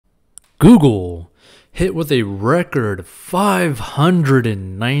Google hit with a record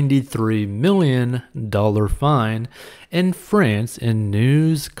 $593 million fine in France in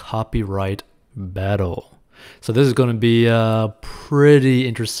news copyright battle. So this is going to be pretty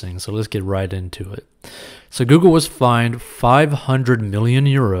interesting. So let's get right into it. So Google was fined 500 million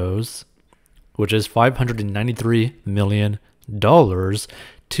euros, which is $593 million,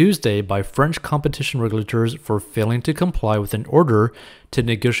 Tuesday by French competition regulators for failing to comply with an order to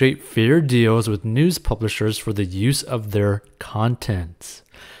negotiate fair deals with news publishers for the use of their content.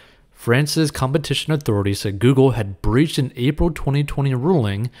 France's competition authority said Google had breached an April 2020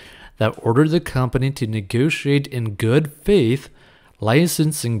 ruling that ordered the company to negotiate in good faith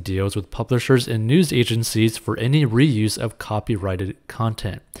licensing deals with publishers and news agencies for any reuse of copyrighted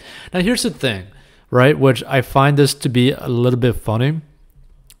content. Now here's the thing, right, which I find this to be a little bit funny.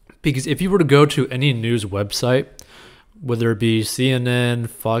 Because if you were to go to any news website, whether it be CNN,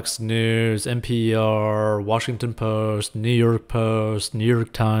 Fox News, NPR, Washington Post, New York Post, New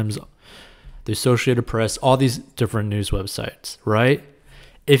York Times, the Associated Press, all these different news websites, right?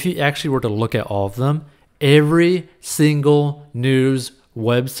 If you actually were to look at all of them, every single news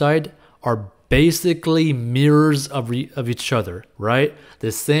website are basically mirrors of each other, right?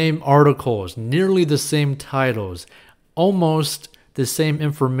 The same articles, nearly the same titles, almost the same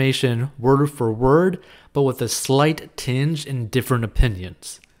information word for word, but with a slight tinge in different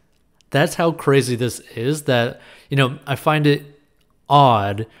opinions. That's how crazy this is that, I find it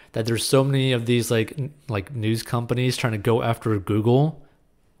odd that there's so many of these like news companies trying to go after Google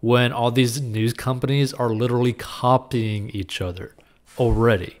when all these news companies are literally copying each other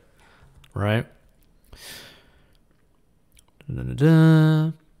already, right?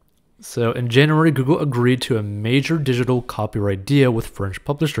 So in January, Google agreed to a major digital copyright deal with French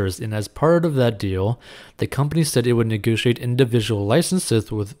publishers, and as part of that deal, the company said it would negotiate individual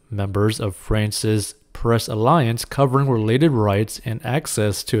licenses with members of France's Press Alliance covering related rights and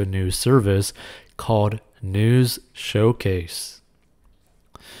access to a news service called News Showcase.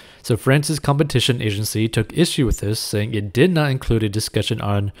 So France's competition agency took issue with this, saying it did not include a discussion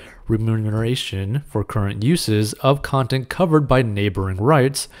on remuneration for current uses of content covered by neighboring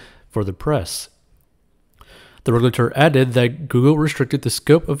rights for the press. The regulator added that Google restricted the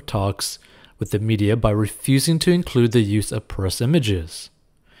scope of talks with the media by refusing to include the use of press images.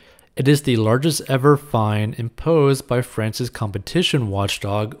 It is the largest ever fine imposed by France's competition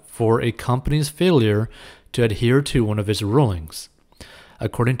watchdog for a company's failure to adhere to one of its rulings,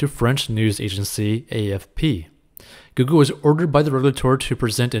 according to French news agency AFP. Google was ordered by the regulator to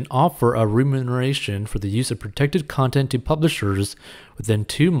present an offer of remuneration for the use of protected content to publishers within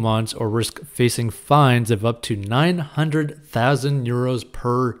 2 months or risk facing fines of up to 900,000 euros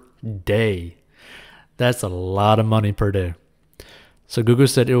per day. That's a lot of money per day. So Google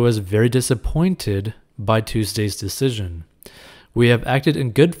said it was very disappointed by Tuesday's decision. We have acted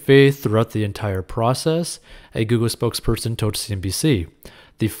in good faith throughout the entire process, a Google spokesperson told CNBC.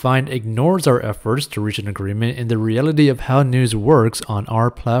 The fine ignores our efforts to reach an agreement in the reality of how news works on our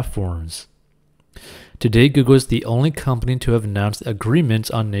platforms. Today, Google is the only company to have announced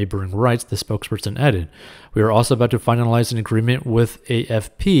agreements on neighboring rights, the spokesperson added. We are also about to finalize an agreement with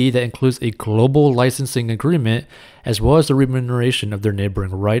AFP that includes a global licensing agreement as well as the remuneration of their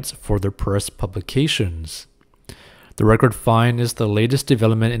neighboring rights for their press publications. The record fine is the latest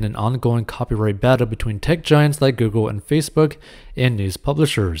development in an ongoing copyright battle between tech giants like Google and Facebook and news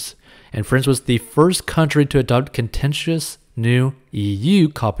publishers. And France was the first country to adopt contentious new EU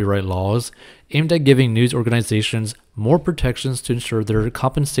copyright laws aimed at giving news organizations more protections to ensure they're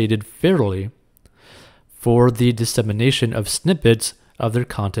compensated fairly for the dissemination of snippets of their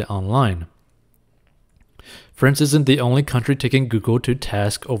content online. France isn't the only country taking Google to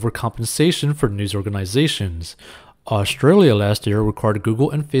task over compensation for news organizations. Australia last year required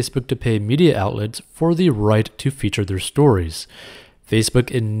Google and Facebook to pay media outlets for the right to feature their stories. Facebook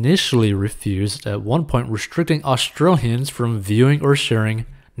initially refused, at one point restricting Australians from viewing or sharing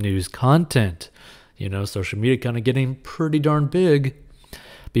news content. Social media kind of getting pretty darn big,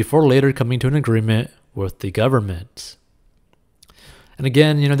 before later coming to an agreement with the government. And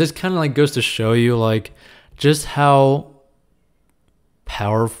again, this kind of goes to show you just how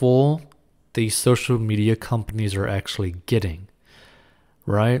powerful these social media companies are actually getting,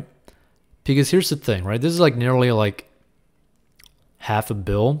 right? Because here's the thing, right? This is nearly half a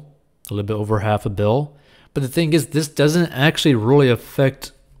bill, a little bit over half a bill. But the thing is, this doesn't actually really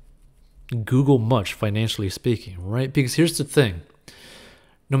affect Google much, financially speaking, right? Because here's the thing.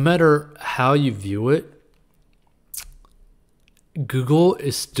 No matter how you view it, Google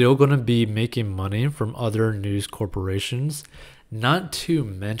is still going to be making money from other news corporations Not to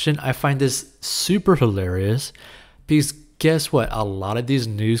mention, I find this super hilarious because guess what? A lot of these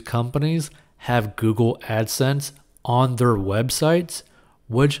news companies have Google AdSense on their websites,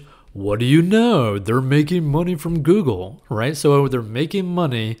 which, what do you know? They're making money from Google, right? So they're making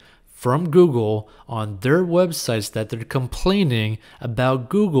money from Google on their websites that they're complaining about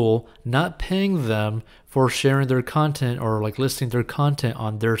Google not paying them for sharing their content or like listing their content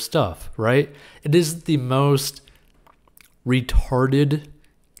on their stuff, right? It is the most retarded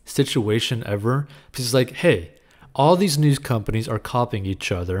situation ever because it's like, hey, all these news companies are copying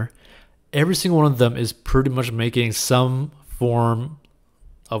each other. Every single one of them is pretty much making some form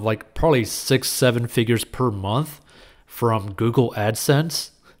of like probably 6-7 figures per month from Google AdSense.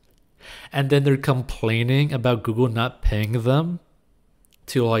 And then they're complaining about Google not paying them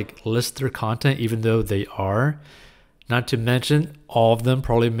to like list their content, even though they are. Not to mention, all of them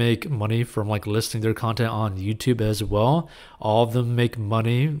probably make money from like listing their content on YouTube as well. All of them make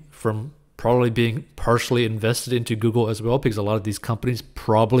money from probably being partially invested into Google as well, because a lot of these companies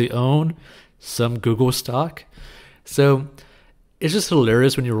probably own some Google stock. So it's just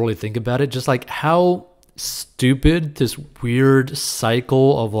hilarious when you really think about it, just like how stupid this weird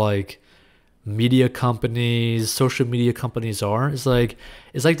cycle of like media companies, social media companies are. It's like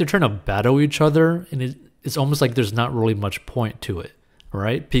they're trying to battle each other, and it's almost like there's not really much point to it,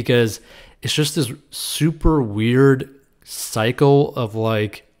 right? Because it's just this super weird cycle of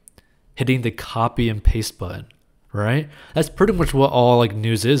like hitting the copy and paste button, right? That's pretty much what all like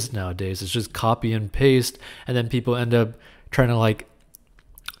news is nowadays. It's just copy and paste, and then people end up trying to like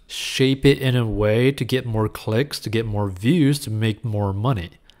shape it in a way to get more clicks, to get more views, to make more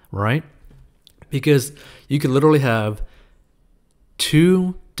money, right? Because you could literally have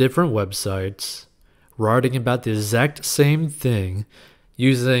two different websites writing about the exact same thing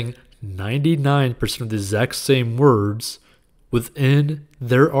using 99% of the exact same words within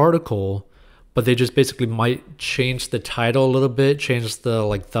their article, but they just basically might change the title a little bit, change the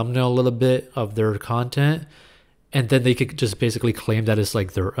like thumbnail a little bit of their content, and then they could just basically claim that it's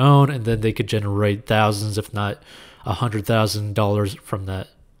like their own, and then they could generate thousands, if not $100,000 from that,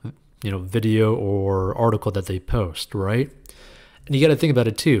 video or article that they post, right? And you got to think about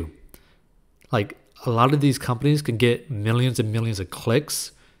it too. Like a lot of these companies can get millions and millions of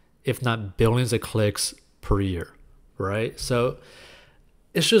clicks, if not billions of clicks per year, right? So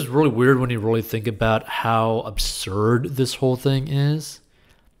it's just really weird when you really think about how absurd this whole thing is.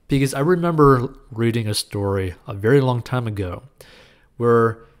 Because I remember reading a story a very long time ago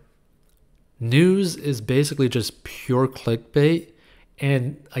where news is basically just pure clickbait.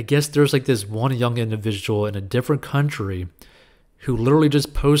 And I guess there's like this one young individual in a different country who literally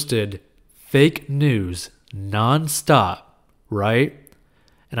just posted fake news nonstop, right?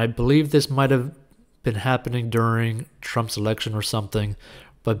 And I believe this might have been happening during Trump's election or something.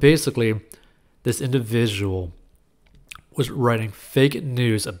 But basically, this individual was writing fake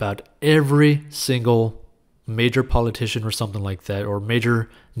news about every single major politician or something like that, or major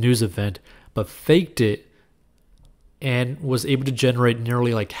news event, but faked it and was able to generate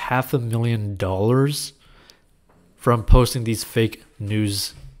nearly like $500,000 from posting these fake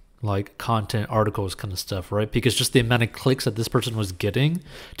news like content articles kind of stuff, right? Because just the amount of clicks that this person was getting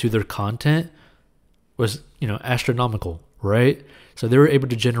to their content was, astronomical, right? So they were able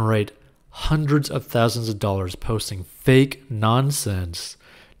to generate hundreds of thousands of dollars posting fake nonsense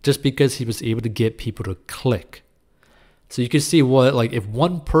just because he was able to get people to click. So you can see what, like, if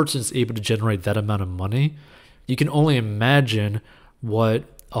one person is able to generate that amount of money, you can only imagine what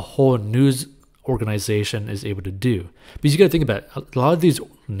a whole news organization is able to do. Because you got to think about it, a lot of these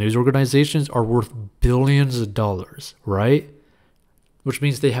news organizations are worth billions of dollars, right? Which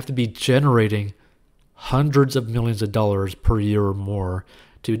means they have to be generating hundreds of millions of dollars per year or more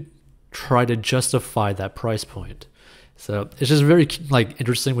to try to justify that price point. So it's just very like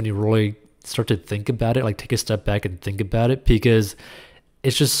interesting when you really start to think about it, like take a step back and think about it, because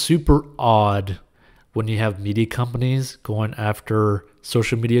it's just super odd when you have media companies going after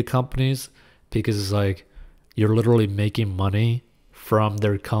social media companies, because it's like you're literally making money from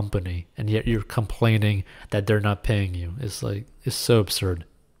their company and yet you're complaining that they're not paying you. It's like, it's so absurd.